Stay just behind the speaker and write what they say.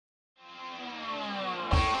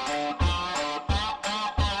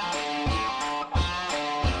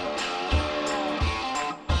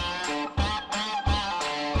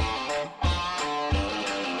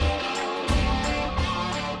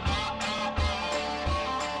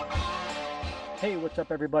Hey, what's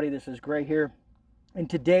up everybody? This is Grey here. And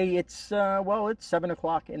today it's 7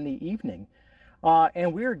 o'clock in the evening.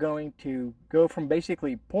 And we're going to go from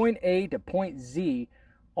basically point A to point Z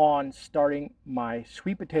on starting my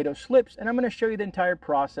sweet potato slips. And I'm going to show you the entire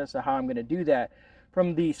process of how I'm going to do that.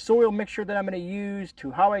 From the soil mixture that I'm going to use, to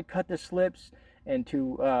how I cut the slips, and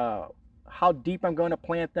to how deep I'm going to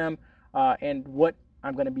plant them, and what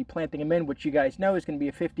I'm going to be planting them in, which you guys know is going to be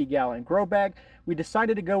a 50-gallon grow bag. We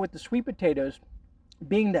decided to go with the sweet potatoes,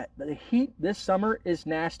 being that the heat this summer is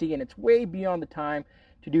nasty and it's way beyond the time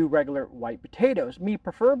to do regular white potatoes. Me,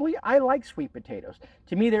 preferably, I like sweet potatoes.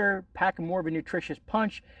 To me, they're packing more of a nutritious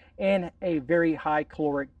punch and a very high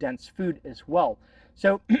caloric dense food as well.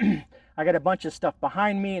 So I got a bunch of stuff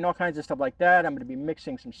behind me and all kinds of stuff like that. I'm going to be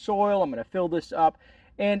mixing some soil. I'm going to fill this up.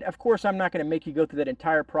 And of course, I'm not going to make you go through that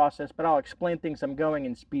entire process, but I'll explain things I'm going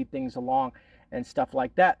and speed things along and stuff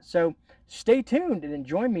like that. So stay tuned and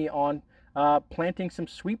join me on planting some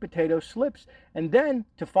sweet potato slips. And then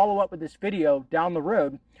to follow up with this video down the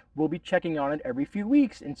road, we'll be checking on it every few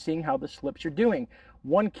weeks and seeing how the slips are doing.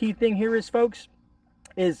 One key thing here is, folks,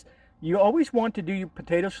 is you always want to do your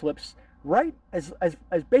potato slips right as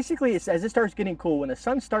basically as it starts getting cool, when the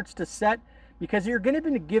sun starts to set, because you're going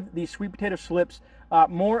to give these sweet potato slips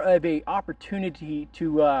more of a opportunity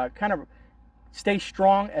to kind of stay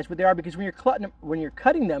strong as what they are, because when you're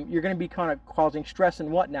cutting them, you're going to be kind of causing stress and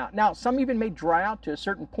whatnot. Now, some even may dry out to a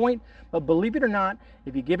certain point, but believe it or not,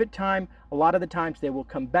 if you give it time, a lot of the times they will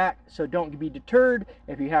come back. So don't be deterred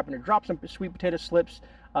if you happen to drop some sweet potato slips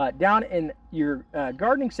down in your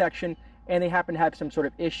gardening section and they happen to have some sort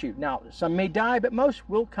of issue. Now, some may die, but most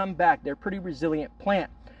will come back. They're a pretty resilient plant.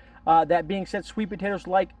 That being said, sweet potatoes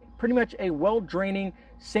like pretty much a well-draining,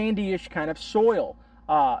 sandy-ish kind of soil.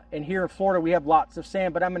 And here in Florida, we have lots of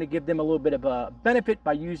sand, but I'm going to give them a little bit of a benefit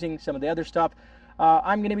by using some of the other stuff.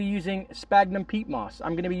 I'm going to be using sphagnum peat moss.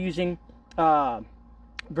 I'm going to be using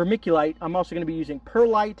vermiculite. I'm also going to be using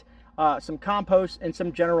perlite, some compost, and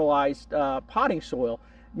some generalized potting soil.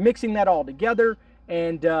 Mixing that all together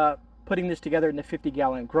and putting this together in the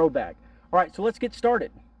 50-gallon grow bag. All right, so let's get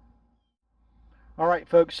started. All right,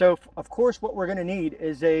 folks, so of course what we're going to need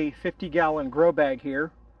is a 50-gallon grow bag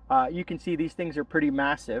here. You can see these things are pretty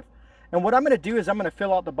massive. And what I'm going to do is I'm going to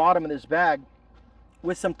fill out the bottom of this bag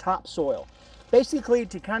with some topsoil, basically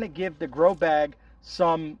to kind of give the grow bag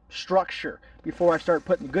some structure before I start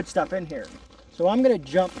putting good stuff in here. So I'm going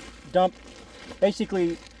to dump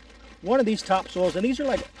basically one of these topsoils, and these are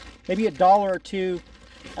like maybe $1 or $2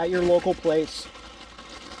 at your local place.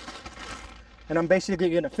 And I'm basically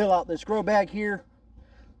going to fill out this grow bag here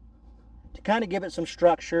to kind of give it some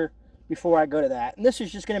structure before I go to that. And this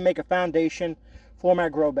is just going to make a foundation for my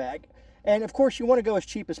grow bag. And of course, you want to go as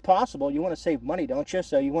cheap as possible. You want to save money, don't you?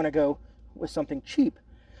 So you want to go with something cheap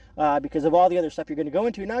because of all the other stuff you're going to go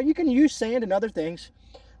into. Now, you can use sand and other things,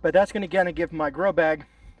 but that's going to kind of give my grow bag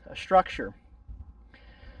a structure.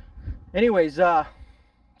 Anyways,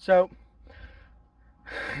 so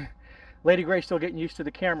Lady Grey's still getting used to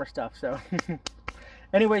the camera stuff. So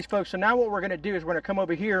anyways, folks, so now what we're going to do is we're going to come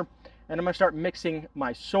over here and I'm going to start mixing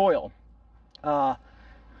my soil.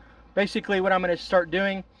 Basically what I'm going to start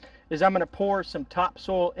doing is I'm going to pour some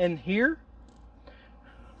topsoil in here.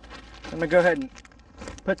 I'm going to go ahead and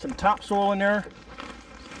put some topsoil in there.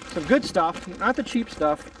 Some good stuff, not the cheap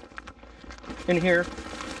stuff, in here.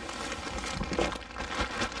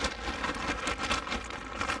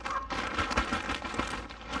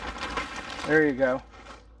 There you go.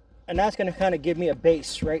 And that's going to kind of give me a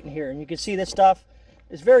base right in here. And you can see this stuff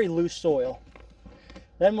is very loose soil.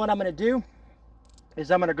 Then what I'm going to do is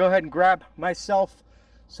I'm going to go ahead and grab myself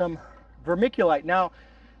some vermiculite. Now,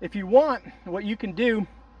 if you want, what you can do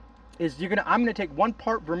is I'm going to take 1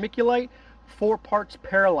 part vermiculite, 4 parts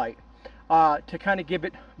perlite to kind of give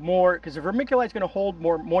it more, because the vermiculite is going to hold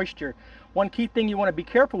more moisture. One key thing you want to be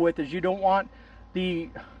careful with is you don't want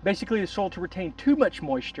basically the soil to retain too much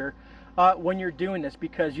moisture when you're doing this,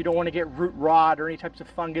 because you don't want to get root rot or any types of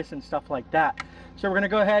fungus and stuff like that. So we're going to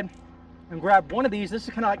go ahead and grab one of these. This is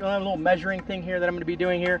kind of like a little measuring thing here that I'm going to be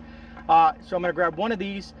doing here. So I'm going to grab one of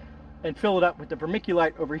these and fill it up with the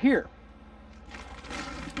vermiculite over here.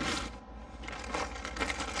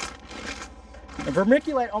 And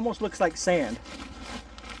vermiculite almost looks like sand.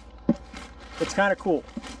 It's kind of cool.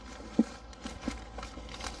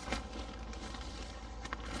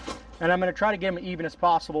 And I'm going to try to get them even as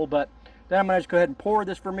possible, but then I'm going to just go ahead and pour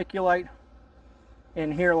this vermiculite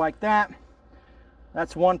in here like that.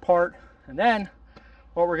 That's 1 part. And then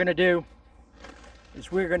what we're going to do is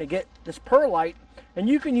we're going to get this perlite, and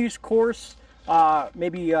you can use coarse,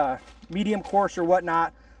 maybe medium coarse or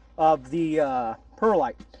whatnot of the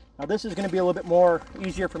perlite. Now this is going to be a little bit more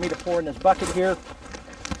easier for me to pour in this bucket here.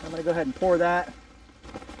 I'm going to go ahead and pour that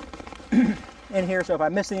in here, so if I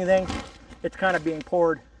miss anything, it's kind of being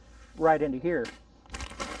poured right into here.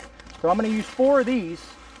 So I'm going to use 4 of these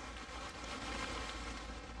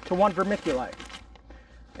to 1 vermiculite.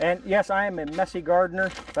 And yes, I am a messy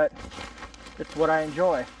gardener, but it's what I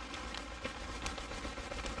enjoy.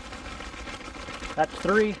 That's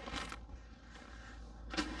 3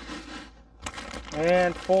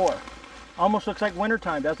 and 4. Almost looks like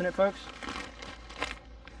wintertime, doesn't it, folks?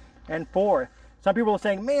 And 4. Some people are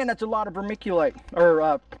saying, man, that's a lot of vermiculite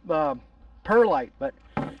or perlite, but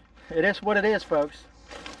it is what it is, folks.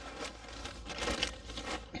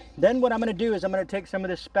 Then what I'm going to do is I'm going to take some of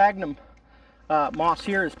this sphagnum moss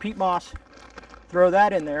here, this peat moss, throw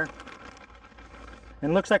that in there,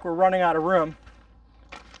 and it looks like we're running out of room.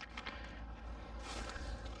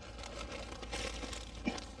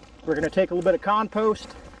 We're going to take a little bit of compost,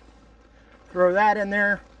 throw that in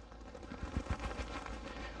there.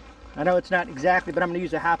 I know it's not exactly, but I'm going to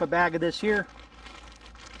use a half a bag of this here.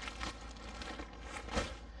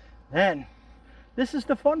 Then, this is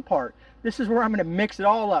the fun part. This is where I'm going to mix it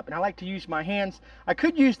all up, and I like to use my hands. I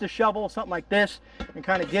could use the shovel, something like this, and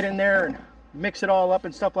kind of get in there and mix it all up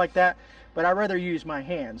and stuff like that, but I'd rather use my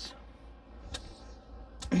hands.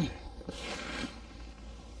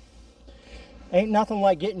 Ain't nothing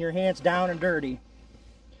like getting your hands down and dirty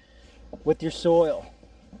with your soil.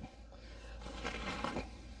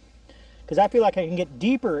 Because I feel like I can get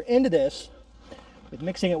deeper into this with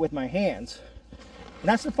mixing it with my hands. And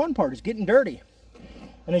that's the fun part, is getting dirty.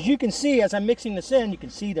 And as you can see, as I'm mixing this in, you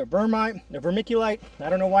can see the vermiculite. I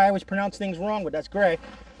don't know why I always pronounce things wrong, but that's gray.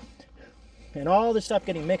 And all this stuff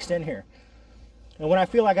getting mixed in here. And when I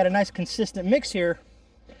feel I got a nice consistent mix here,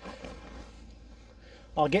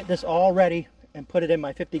 I'll get this all ready and put it in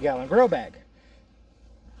my 50-gallon grow bag.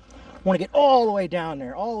 I want to get all the way down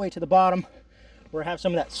there, all the way to the bottom, where I have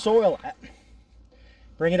some of that soil at.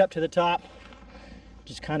 Bring it up to the top.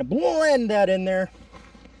 Just kind of blend that in there.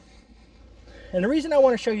 And the reason I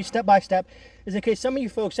want to show you step by step is in case some of you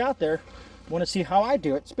folks out there want to see how I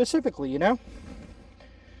do it specifically, you know?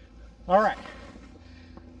 All right.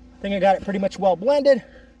 I think I got it pretty much well blended.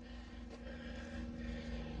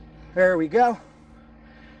 There we go.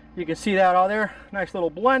 You can see that all there. Nice little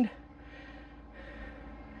blend.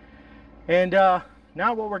 And now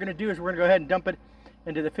what we're going to do is we're going to go ahead and dump it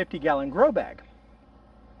into the 50-gallon grow bag.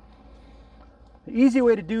 The easy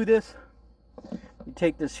way to do this, you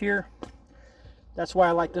take this here. That's why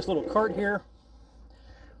I like this little cart here.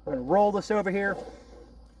 We're going to roll this over here.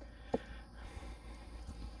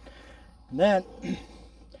 And then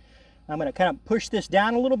I'm going to kind of push this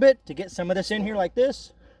down a little bit to get some of this in here like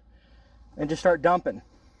this. And just start dumping.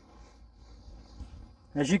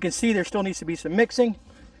 As you can see, there still needs to be some mixing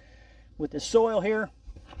with the soil here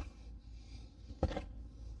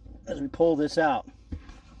as we pull this out.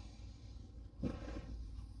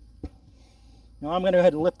 Now I'm going to go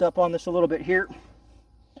ahead and lift up on this a little bit here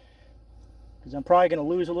because I'm probably going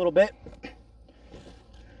to lose a little bit.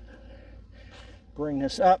 Bring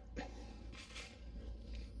this up.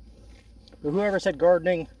 But whoever said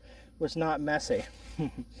gardening was not messy.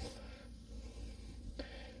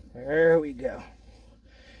 There we go.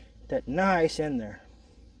 That nice in there.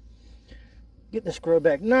 Get this grow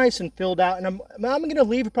bag nice and filled out, and I'm going to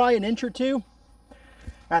leave probably an inch or 2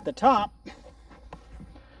 at the top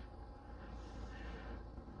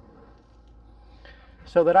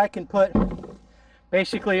so that I can put,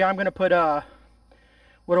 basically I'm going to put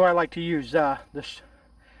what do I like to use, I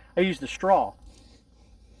use the straw.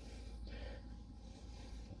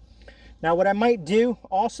 Now what I might do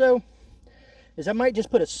also is I might just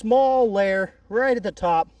put a small layer right at the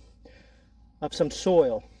top of some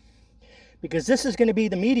soil, because this is going to be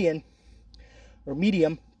the medium,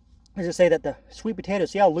 as I say, that the sweet potato,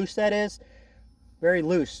 see how loose that is? Very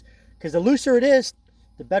loose. Because the looser it is,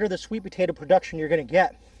 the better the sweet potato production you're going to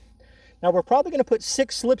get. Now we're probably going to put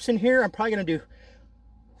 6 slips in here. I'm probably going to do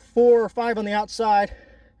 4 or 5 on the outside.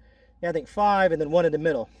 Yeah, I think 5, and then 1 in the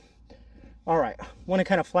middle. All right, I want to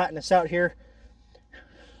kind of flatten this out here.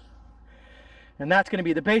 And that's going to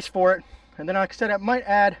be the base for it. And then, like I said, I might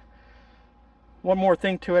add one more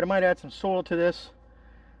thing to it. I might add some soil to this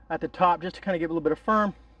at the top just to kind of give it a little bit of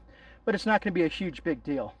firm, but it's not going to be a huge big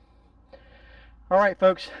deal. All right,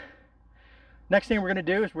 folks, next thing we're going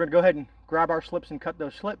to do is we're going to go ahead and grab our slips and cut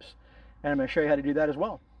those slips, and I'm going to show you how to do that as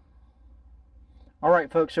well. All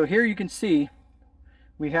right, folks, so here you can see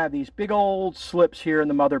we have these big old slips here in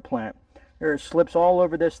the mother plant. There's slips all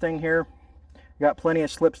over this thing here. You got plenty of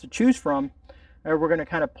slips to choose from, and we're going to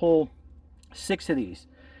kind of pull 6 of these.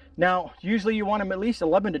 Now, usually you want them at least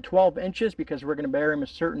 11 to 12 inches because we're going to bury them a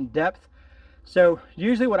certain depth. So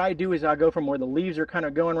usually what I do is I'll go from where the leaves are kind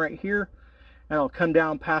of going right here, and I'll come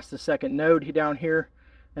down past the second node down here,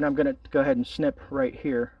 and I'm going to go ahead and snip right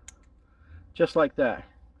here, just like that.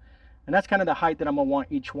 And that's kind of the height that I'm going to want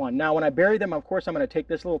each one. Now when I bury them, of course, I'm going to take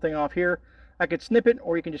this little thing off here. I could snip it,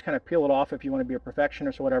 or you can just kind of peel it off if you want to be a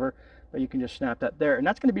perfectionist or whatever, but you can just snap that there. And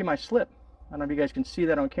that's going to be my slip. I don't know if you guys can see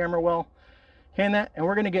that on camera well. Hand that, and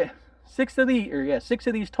we're going to get 6 of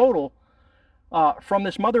these total from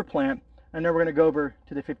this mother plant, and then we're going to go over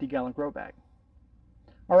to the 50-gallon grow bag.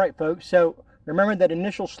 All right, folks, so remember that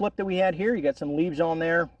initial slip that we had here? You got some leaves on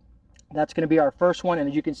there. That's going to be our first one, and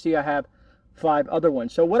as you can see, I have 5 other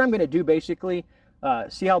ones. So what I'm going to do basically,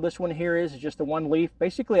 see how this one here is just the one leaf?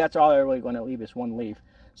 Basically, that's all I really want to leave is one leaf.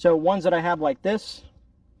 So ones that I have like this,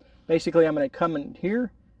 basically I'm going to come in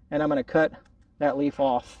here, and I'm going to cut that leaf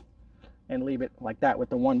off and leave it like that with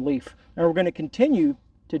the one leaf. And we're going to continue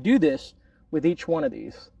to do this with each one of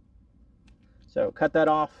these. So cut that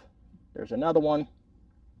off. There's another one.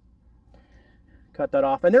 Cut that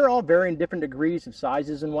off. And they're all varying different degrees of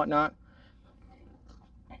sizes and whatnot.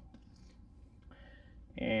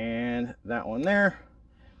 And that one there.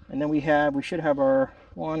 And then we should have our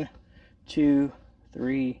 1, 2,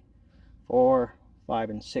 3, 4, 5,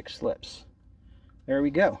 and 6 slips. There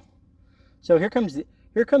we go. So here comes the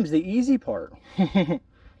easy part.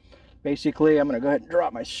 Basically, I'm going to go ahead and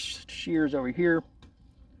drop my shears over here.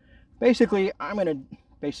 Basically, I'm going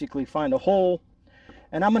to find a hole,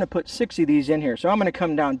 and I'm going to put 6 of these in here. So I'm going to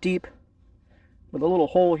come down deep with a little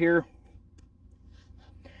hole here,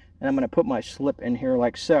 and I'm going to put my slip in here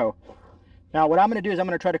like so. Now, what I'm going to do is I'm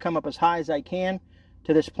going to try to come up as high as I can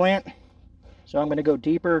to this plant. So I'm going to go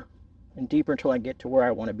deeper and deeper until I get to where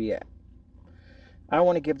I want to be at. I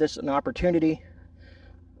want to give this an opportunity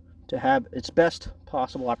to have its best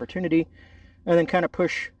possible opportunity, and then kind of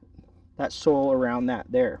push that soil around that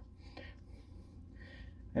there.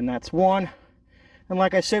 And that's one. And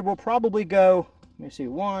like I said, we'll probably go, let me see,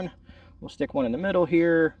 one, we'll stick one in the middle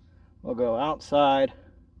here, we'll go outside,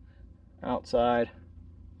 outside,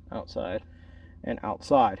 outside, and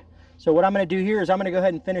outside. So what I'm going to do here is I'm going to go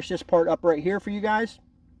ahead and finish this part up right here for you guys,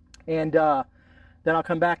 and then I'll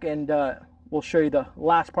come back and we'll show you the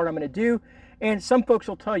last part I'm going to do. And some folks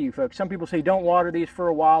will tell you, folks, some people say don't water these for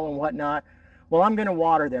a while and whatnot. Well, I'm going to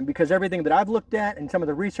water them because everything that I've looked at and some of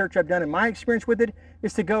the research I've done in my experience with it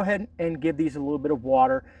is to go ahead and give these a little bit of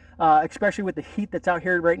water, especially with the heat that's out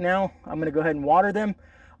here right now. I'm going to go ahead and water them.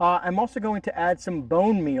 I'm also going to add some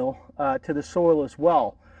bone meal to the soil as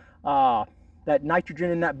well. That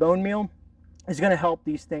nitrogen in that bone meal is going to help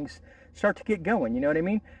these things start to get going, you know what I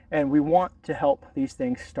mean? And we want to help these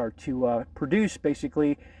things start to produce,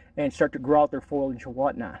 basically, and start to grow out their foliage and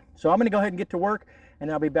whatnot. So I'm going to go ahead and get to work,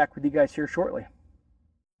 and I'll be back with you guys here shortly.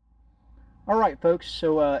 All right, folks,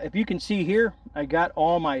 so if you can see here, I got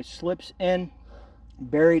all my slips in,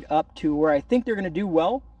 buried up to where I think they're going to do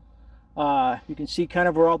well. You can see kind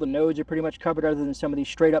of where all the nodes are pretty much covered other than some of these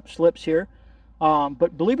straight up slips here.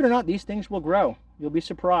 But believe it or not, these things will grow. You'll be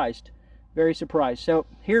surprised, very surprised. So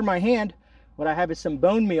here in my hand, what I have is some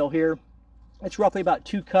bone meal here. It's roughly about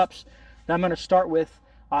 2 cups that I'm going to start with.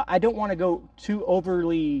 I don't want to go too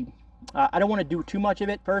overly, I don't want to do too much of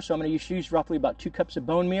it first, so I'm going to use roughly about 2 cups of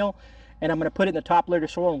bone meal, and I'm going to put it in the top layer of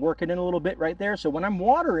soil and work it in a little bit right there. So when I'm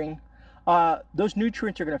watering, those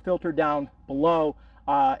nutrients are going to filter down below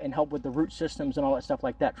and help with the root systems and all that stuff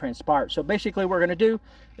like that transpire. So basically what we're going to do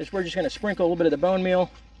is we're just going to sprinkle a little bit of the bone meal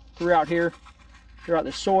throughout here, throughout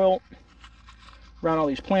the soil, around all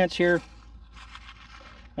these plants here,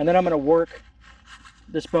 and then I'm going to work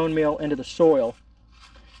this bone meal into the soil.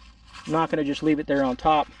 I'm not going to just leave it there on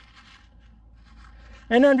top.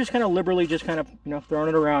 And then I'm just kind of liberally just kind of, you know, throwing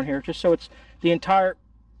it around here just so it's the entire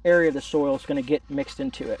area of the soil is going to get mixed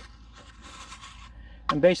into it.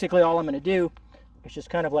 And basically all I'm going to do is just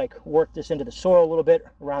kind of like work this into the soil a little bit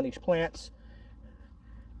around these plants.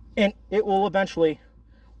 And it will eventually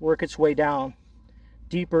work its way down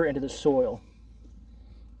deeper into the soil.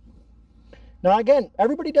 Now again,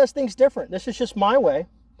 everybody does things different. This is just my way.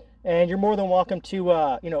 And you're more than welcome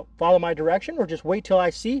to, you know, follow my direction or just wait till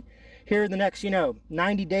I see here in the next,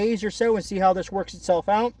 90 days or so and see how this works itself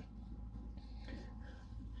out.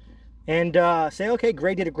 And say, okay,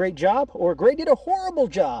 Grey did a great job, or Grey did a horrible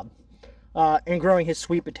job in growing his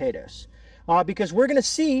sweet potatoes. Because we're going to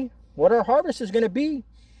see what our harvest is going to be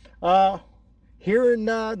here in,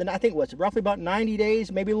 I think, what's roughly about 90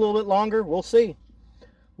 days, maybe a little bit longer. We'll see.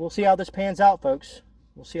 We'll see how this pans out, folks.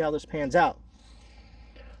 We'll see how this pans out.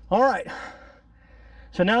 All right.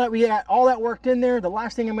 So now that we got all that worked in there, the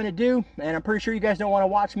last thing I'm going to do, and I'm pretty sure you guys don't want to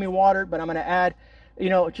watch me water, but I'm going to add,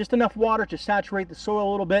 just enough water to saturate the soil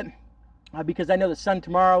a little bit, because I know the sun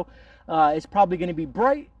tomorrow is probably going to be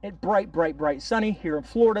bright sunny here in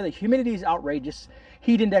Florida. The humidity is outrageous.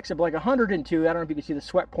 Heat index of like 102. I don't know if you can see the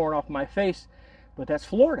sweat pouring off my face, but that's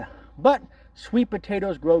Florida. But sweet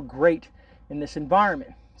potatoes grow great in this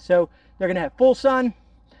environment. So they're going to have full sun,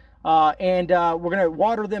 and we're going to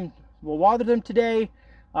water them. We'll water them today.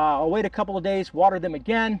 I'll wait a couple of days, water them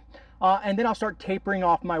again, and then I'll start tapering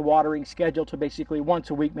off my watering schedule to basically once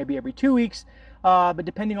a week, maybe every 2 weeks. But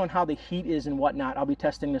depending on how the heat is and whatnot, I'll be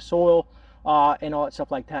testing the soil and all that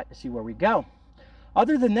stuff like that to see where we go.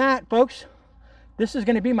 Other than that, folks, this is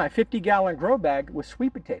going to be my 50-gallon grow bag with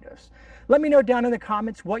sweet potatoes. Let me know down in the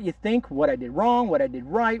comments what you think, what I did wrong, what I did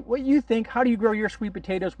right, what you think. How do you grow your sweet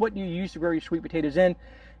potatoes? What do you use to grow your sweet potatoes in?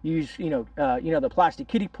 You use, the plastic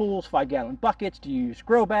kiddie pools, 5-gallon buckets? Do you use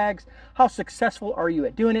grow bags? How successful are you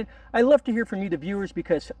at doing it? I love to hear from you, the viewers,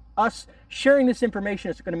 because us sharing this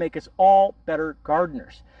information is going to make us all better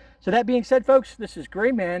gardeners. So that being said, folks, this is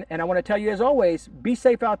GreyMan, and I want to tell you, as always, be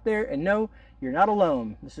safe out there and know you're not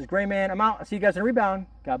alone. This is GreyMan. I'm out. I'll see you guys in a rebound.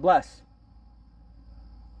 God bless.